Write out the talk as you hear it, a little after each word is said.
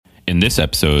In this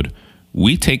episode,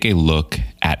 we take a look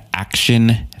at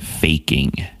action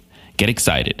faking. Get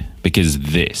excited because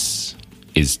this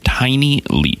is Tiny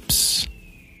Leaps.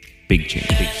 Big change.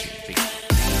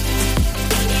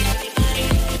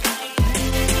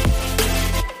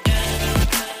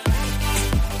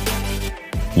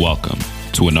 Welcome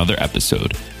to another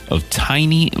episode of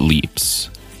Tiny Leaps,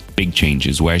 Big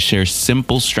Changes, where I share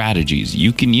simple strategies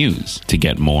you can use to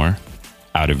get more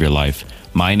out of your life.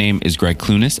 My name is Greg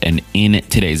Clunis, and in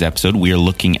today's episode, we are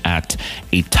looking at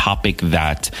a topic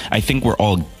that I think we're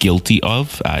all guilty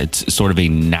of. It's sort of a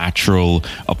natural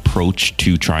approach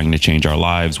to trying to change our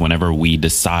lives. Whenever we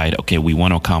decide, okay, we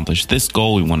want to accomplish this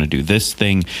goal, we want to do this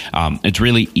thing, it's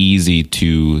really easy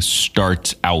to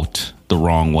start out the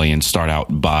wrong way and start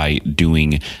out by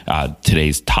doing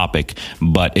today's topic,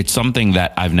 but it's something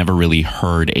that I've never really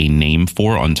heard a name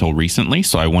for until recently.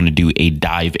 So I want to do a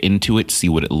dive into it, see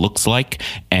what it looks like,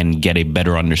 and get a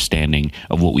better understanding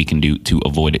of what we can do to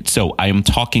avoid it. So I am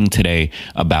talking today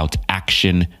about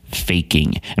action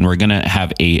faking, and we're going to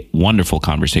have a wonderful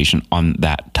conversation on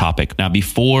that topic. Now,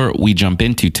 before we jump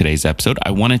into today's episode,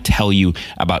 I want to tell you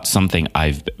about something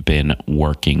I've been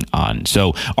working on.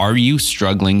 So are you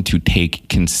struggling to take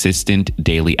consistent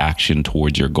daily action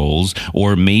towards your goals?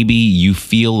 Or maybe you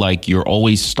feel like you're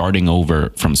always starting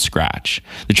over from scratch.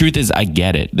 The truth is, I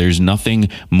get it. There's nothing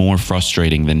more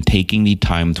frustrating than taking the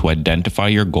time to identify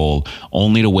your goal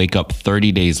only to wake up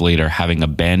 30 days later having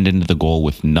abandoned the goal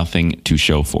with nothing to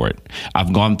show for it.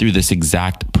 I've gone through this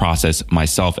exact process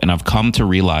myself, and I've come to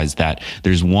realize that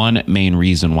there's one main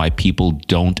reason why people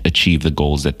don't achieve the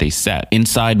goals that they set.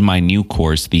 Inside my new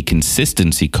course, The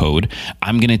Consistency Code,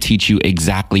 I'm going to teach you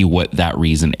exactly what that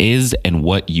reason is and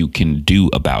what you can do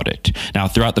about it. Now,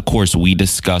 throughout the course, we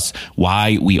discuss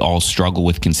why we all struggle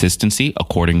with consistency,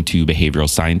 according to behavioral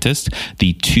scientists,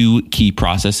 the two key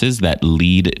processes that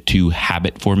lead to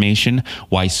habit formation,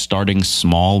 why starting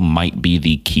small might be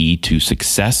the key to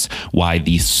success, why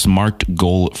the SMART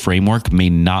goal framework may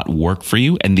not work for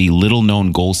you, and the little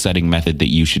known goal setting method that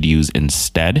you should use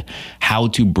instead, how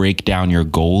to break down your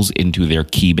goals into their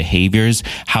key behaviors,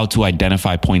 how to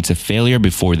identify points of failure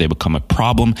before they become a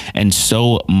problem, and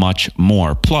so much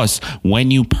more. Plus,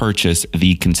 when you purchase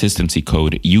the Consistency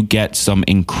Code, you get some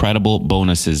incredible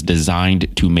bonuses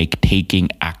designed to make taking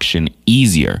action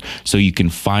easier so you can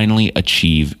finally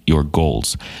achieve your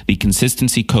goals. The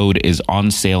Consistency Code is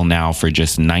on sale now for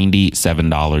just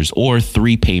 $97 or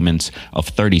 3 payments of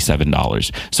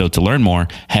 $37. So to learn more,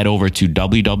 head over to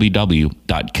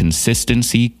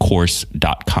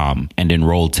www.consistencycourse.com and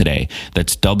enroll today.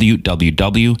 That's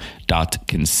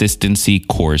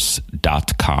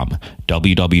www.consistencycourse.com.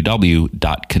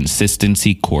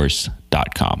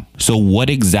 www.consistencycourse.com. So what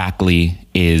exactly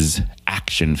is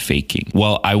action faking?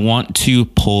 Well, I want to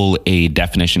pull a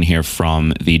definition here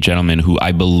from the gentleman who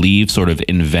I believe sort of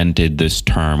invented this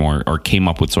term or came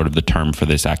up with sort of the term for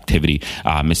this activity,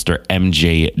 Mr.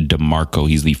 MJ DeMarco.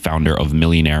 He's the founder of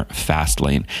Millionaire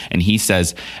Fastlane. And he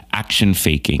says, action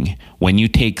faking, when you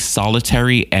take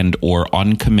solitary and or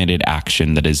uncommitted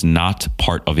action that is not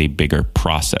part of a bigger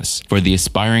process. For the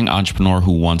aspiring entrepreneur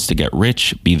who wants to get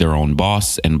rich, be their own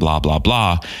boss, and blah, blah,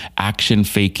 blah, action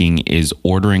faking is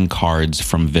ordering cards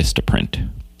from Vistaprint.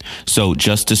 So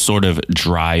just to sort of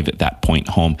drive that point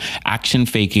home, action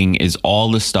faking is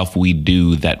all the stuff we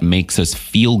do that makes us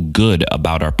feel good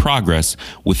about our progress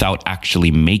without actually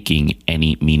making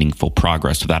any meaningful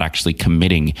progress, without actually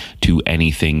committing to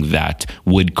anything that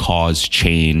would cause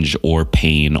change or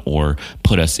pain or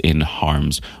put us in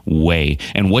harm's way.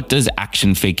 And what does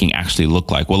action faking actually look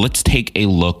like? Well, let's take a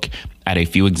look at a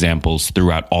few examples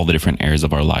throughout all the different areas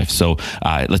of our life. So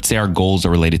let's say our goals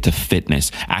are related to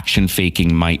fitness. Action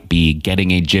faking might be getting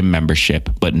a gym membership,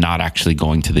 but not actually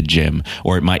going to the gym.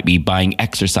 Or it might be buying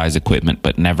exercise equipment,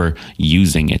 but never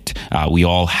using it. We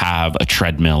all have a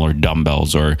treadmill or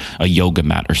dumbbells or a yoga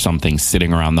mat or something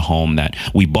sitting around the home that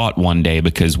we bought one day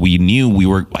because we knew we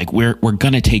were like, we're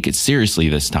going to take it seriously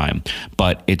this time.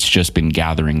 But it's just been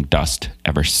gathering dust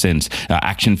ever since.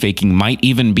 Action faking might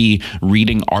even be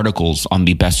reading articles on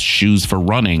the best shoes for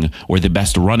running or the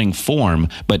best running form,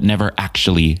 but never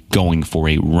actually going for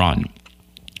a run.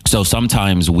 So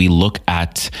sometimes we look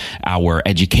at our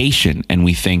education and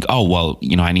we think, oh, well,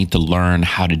 I need to learn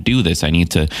how to do this. I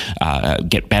need to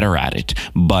get better at it.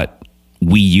 But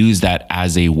we use that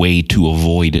as a way to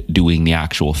avoid doing the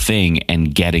actual thing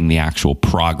and getting the actual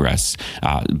progress.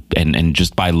 And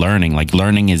just by learning, like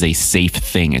learning is a safe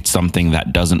thing. It's something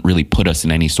that doesn't really put us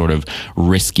in any sort of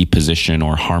risky position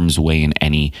or harm's way in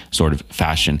any sort of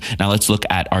fashion. Now let's look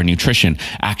at our nutrition.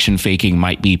 Action faking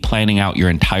might be planning out your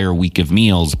entire week of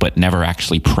meals, but never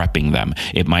actually prepping them.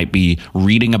 It might be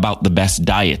reading about the best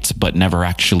diets, but never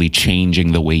actually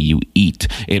changing the way you eat.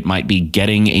 It might be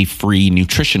getting a free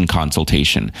nutrition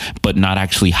consultation, but not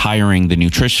actually hiring the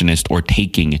nutritionist or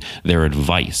taking their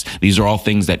advice. These are all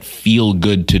things that feel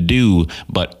good to do,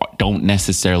 but don't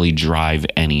necessarily drive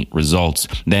any results.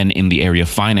 Then in the area of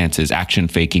finances, action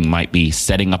faking might be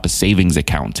setting up a savings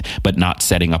account, but not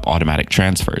setting up automatic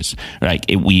transfers. Like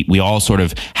we all sort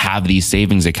of have these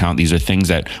savings accounts. These are things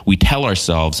that we tell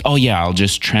ourselves, oh yeah, I'll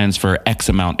just transfer X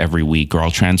amount every week, or I'll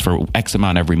transfer X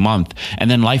amount every month. And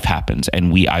then life happens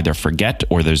and we either forget,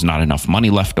 or there's not enough money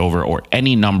left over, or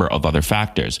any number of other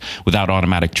factors. Without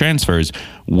automatic transfers,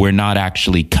 we're not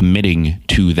actually committing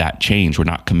to that change. We're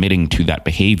not committing to that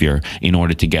behavior in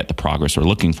order to get the progress we're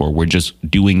looking for. We're just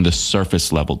doing the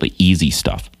surface level, the easy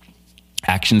stuff.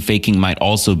 Action faking might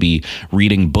also be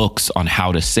reading books on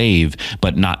how to save,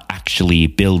 but not actually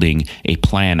building a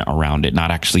plan around it,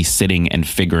 not actually sitting and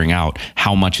figuring out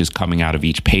how much is coming out of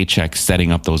each paycheck,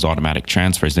 setting up those automatic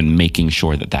transfers and making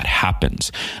sure that that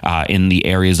happens. In the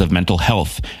areas of mental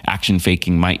health, action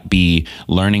faking might be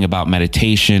learning about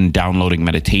meditation, downloading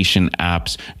meditation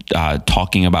apps,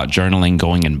 talking about journaling,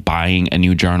 going and buying a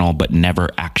new journal, but never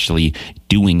actually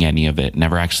doing any of it,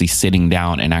 never actually sitting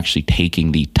down and actually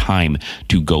taking the time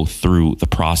to go through the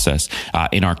process.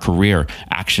 In our career,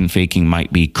 action faking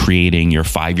might be creating your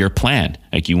 5-year plan.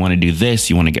 Like you want to do this,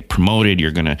 you want to get promoted,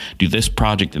 you're going to do this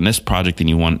project and this project, and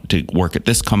you want to work at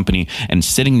this company, and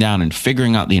sitting down and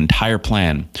figuring out the entire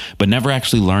plan, but never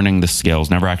actually learning the skills,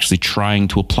 never actually trying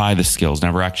to apply the skills,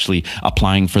 never actually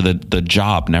applying for the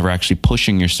job, never actually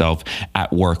pushing yourself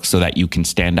at work so that you can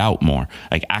stand out more.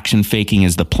 Like action faking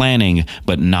is the planning,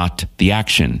 but not the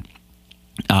action.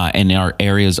 In our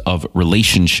areas of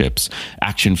relationships,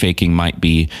 action faking might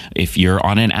be, if you're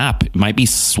on an app, it might be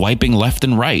swiping left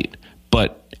and right,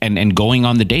 and going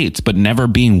on the dates, but never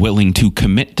being willing to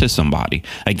commit to somebody.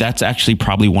 Like that's actually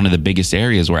probably one of the biggest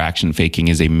areas where action faking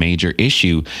is a major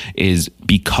issue, is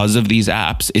because of these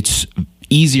apps, it's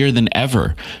easier than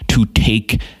ever to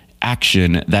take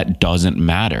action that doesn't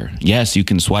matter. Yes, you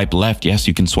can swipe left. Yes,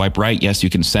 you can swipe right. Yes, you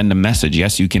can send a message.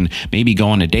 Yes, you can maybe go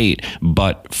on a date.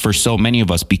 But for so many of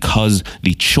us, because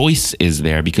the choice is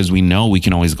there, because we know we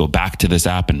can always go back to this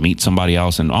app and meet somebody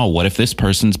else, and oh, what if this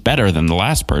person's better than the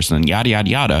last person, and yada, yada,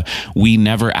 yada. We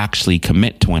never actually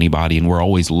commit to anybody, and we're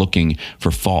always looking for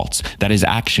faults. That is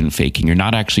action faking. You're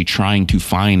not actually trying to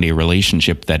find a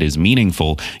relationship that is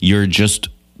meaningful. You're just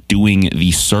doing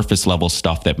the surface level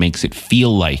stuff that makes it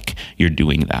feel like you're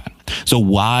doing that. So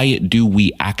why do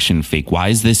we action fake? Why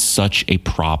is this such a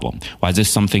problem? Why is this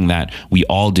something that we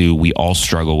all do, we all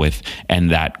struggle with,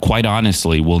 and that quite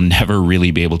honestly, we'll never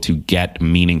really be able to get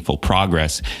meaningful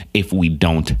progress if we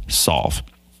don't solve?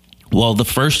 Well, the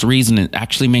first reason, it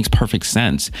actually makes perfect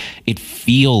sense. It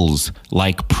feels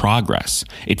like progress.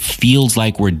 It feels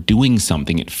like we're doing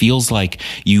something. It feels like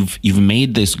you've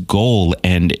made this goal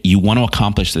and you want to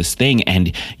accomplish this thing,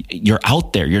 and you're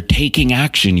out there, you're taking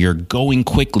action, you're going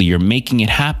quickly, you're making it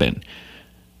happen.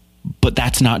 But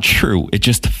that's not true. It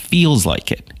just feels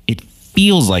like it. It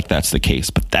feels like that's the case,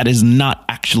 but that is not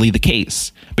actually the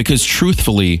case, because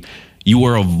truthfully, you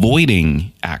are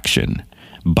avoiding action.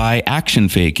 By action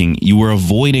faking, you are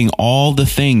avoiding all the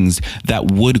things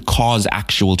that would cause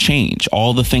actual change,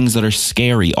 all the things that are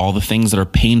scary, all the things that are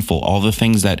painful, all the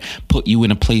things that put you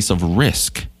in a place of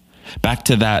risk. Back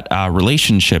to that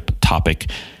relationship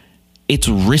topic, it's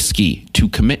risky to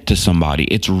commit to somebody.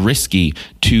 It's risky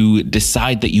to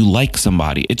decide that you like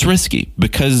somebody. It's risky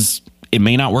because it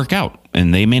may not work out,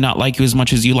 and they may not like you as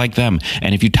much as you like them.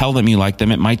 And if you tell them you like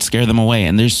them, it might scare them away.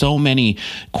 And there's so many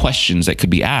questions that could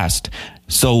be asked.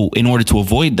 So in order to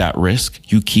avoid that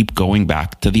risk, you keep going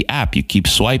back to the app, you keep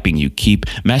swiping, you keep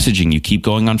messaging, you keep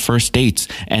going on first dates.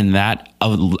 And that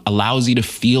allows you to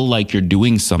feel like you're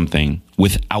doing something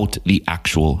without the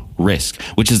actual risk,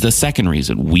 which is the second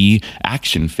reason we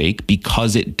action fake,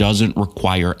 because it doesn't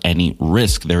require any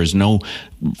risk. There is no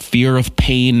fear of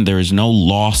pain. There is no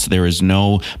loss. There is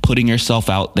no putting yourself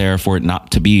out there for it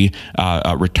not to be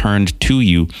returned to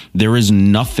you. There is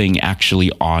nothing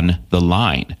actually on the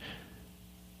line.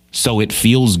 So it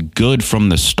feels good from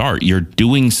the start. You're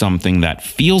doing something that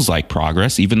feels like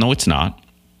progress, even though it's not.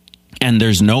 And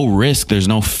there's no risk, there's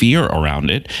no fear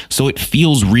around it. So it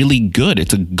feels really good.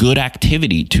 It's a good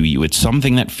activity to you. It's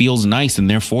something that feels nice, and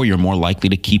therefore you're more likely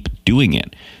to keep doing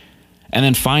it. And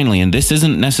then finally, and this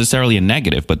isn't necessarily a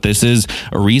negative, but this is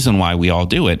a reason why we all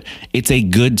do it, it's a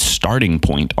good starting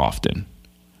point often.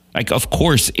 Like, of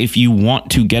course, if you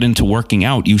want to get into working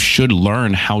out, you should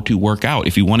learn how to work out.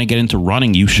 If you want to get into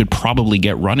running, you should probably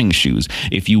get running shoes.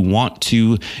 If you want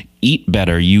to eat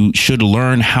better, you should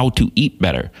learn how to eat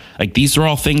better. Like, these are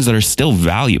all things that are still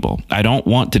valuable. I don't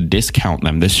want to discount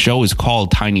them. This show is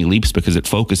called Tiny Leaps because it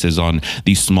focuses on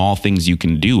these small things you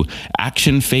can do.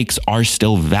 Action fakes are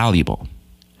still valuable.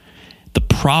 The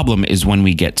problem is when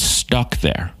we get stuck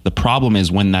there. The problem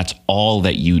is when that's all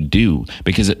that you do,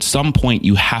 because at some point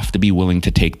you have to be willing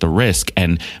to take the risk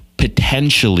and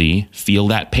potentially feel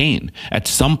that pain. At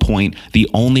some point, the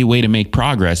only way to make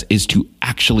progress is to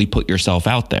actually put yourself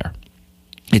out there.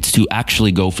 It's to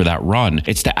actually go for that run.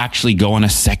 It's to actually go on a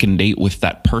second date with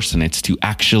that person. It's to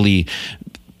actually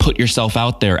put yourself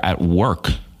out there at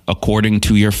work according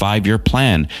to your 5-year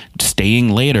plan, staying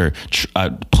later,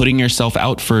 putting yourself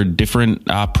out for different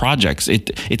projects.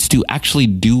 It's to actually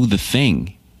do the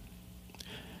thing.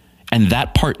 And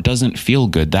that part doesn't feel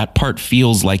good. That part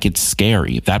feels like it's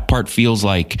scary. That part feels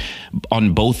like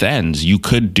on both ends, you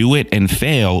could do it and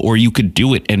fail, or you could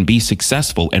do it and be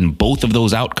successful. And both of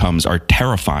those outcomes are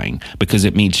terrifying because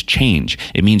it means change.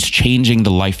 It means changing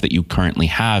the life that you currently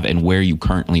have and where you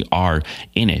currently are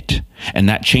in it. And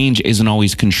that change isn't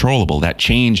always controllable. That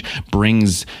change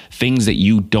brings things that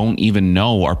you don't even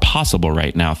know are possible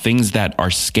right now, things that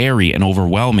are scary and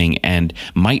overwhelming and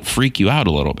might freak you out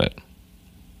a little bit.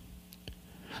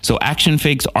 So action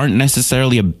fakes aren't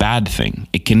necessarily a bad thing.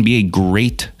 It can be a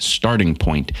great starting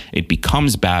point. It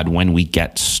becomes bad when we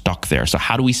get stuck there. So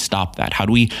how do we stop that? How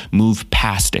do we move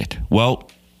past it?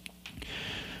 Well,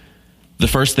 the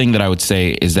first thing that I would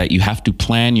say is that you have to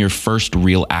plan your first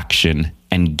real action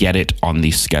and get it on the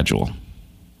schedule.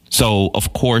 So,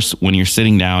 of course, when you're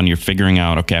sitting down, you're figuring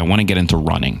out, okay, I want to get into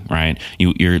running, right?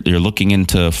 You're looking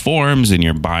into forms and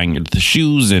you're buying the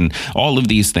shoes and all of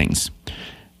these things.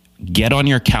 Get on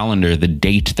your calendar the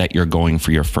date that you're going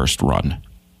for your first run.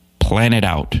 Plan it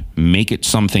out. Make it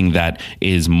something that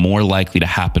is more likely to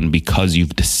happen because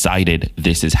you've decided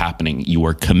this is happening. You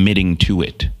are committing to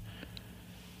it.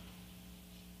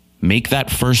 Make that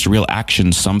first real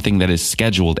action something that is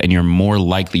scheduled and you're more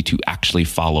likely to actually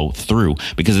follow through,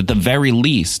 because at the very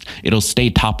least, it'll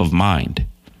stay top of mind.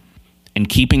 And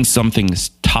keeping something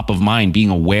top of mind, being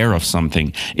aware of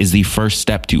something, is the first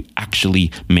step to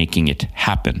actually making it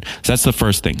happen. So that's the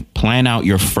first thing. Plan out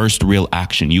your first real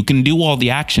action. You can do all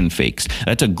the action fakes.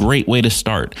 That's a great way to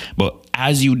start. But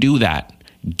as you do that,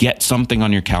 get something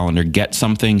on your calendar, get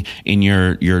something in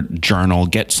your journal,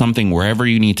 get something wherever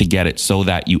you need to get it so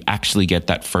that you actually get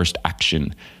that first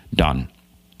action done.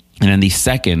 And then the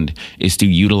second is to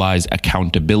utilize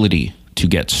accountability to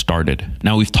get started.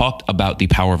 Now, we've talked about the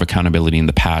power of accountability in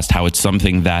the past, how it's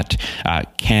something that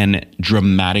can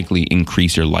dramatically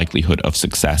increase your likelihood of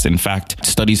success. In fact,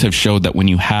 studies have showed that when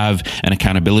you have an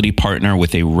accountability partner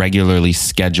with a regularly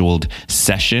scheduled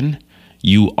session,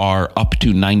 you are up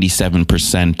to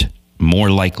 97% more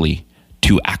likely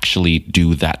to actually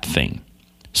do that thing.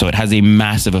 So it has a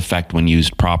massive effect when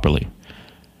used properly.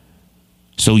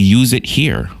 So use it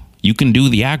here. You can do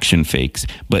the action fakes,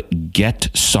 but get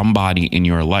somebody in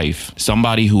your life,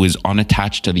 somebody who is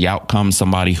unattached to the outcome,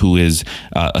 somebody who is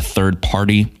a third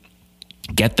party.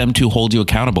 Get them to hold you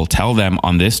accountable. Tell them,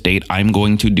 on this date, I'm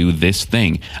going to do this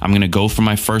thing. I'm going to go for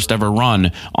my first ever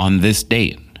run on this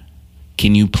date.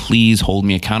 Can you please hold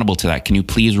me accountable to that? Can you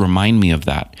please remind me of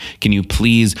that? Can you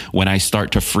please, when I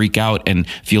start to freak out and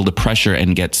feel the pressure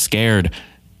and get scared,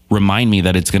 remind me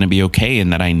that it's going to be okay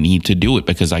and that I need to do it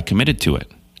because I committed to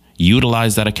it?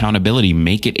 Utilize that accountability.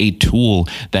 Make it a tool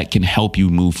that can help you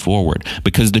move forward.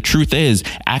 Because the truth is,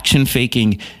 action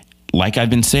faking, like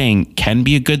I've been saying, can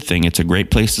be a good thing. It's a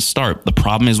great place to start. The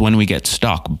problem is when we get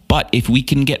stuck. But if we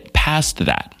can get past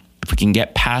that, if we can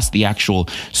get past the actual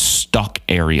stuck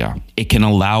area, it can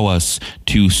allow us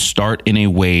to start in a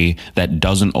way that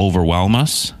doesn't overwhelm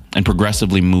us and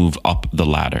progressively move up the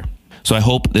ladder. So I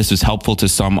hope this is helpful to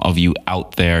some of you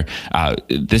out there.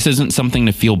 This isn't something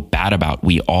to feel bad about.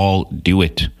 We all do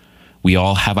it. We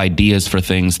all have ideas for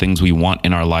things we want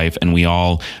in our life, and we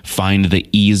all find the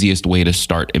easiest way to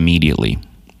start immediately.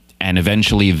 And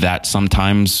eventually that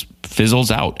sometimes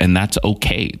fizzles out, and that's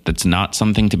okay. That's not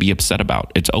something to be upset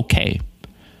about. It's okay.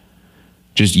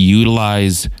 Just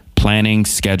utilize planning,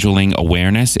 scheduling,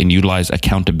 awareness, and utilize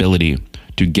accountability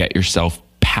to get yourself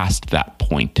past that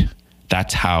point.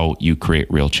 That's how you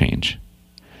create real change.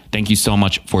 Thank you so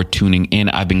much for tuning in.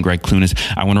 I've been Greg Clunis.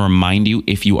 I want to remind you,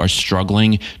 if you are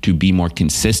struggling to be more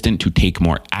consistent, to take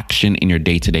more action in your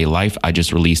day-to-day life, I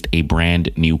just released a brand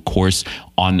new course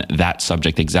on that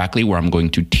subject exactly, where I'm going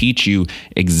to teach you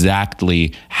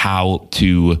exactly how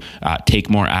to take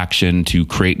more action, to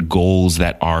create goals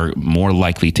that are more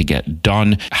likely to get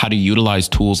done, how to utilize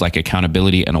tools like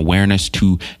accountability and awareness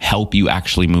to help you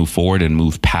actually move forward and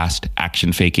move past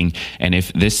action faking. And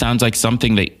if this sounds like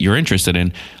something that you're interested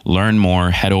in, learn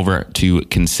more, head over to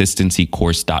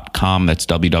consistencycourse.com. That's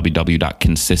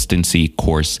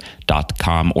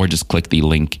www.consistencycourse.com, or just click the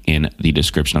link in the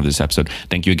description of this episode.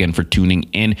 Thank you again for tuning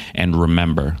in, and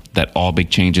remember that all big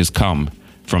changes come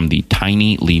from the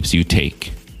tiny leaps you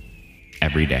take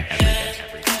every day.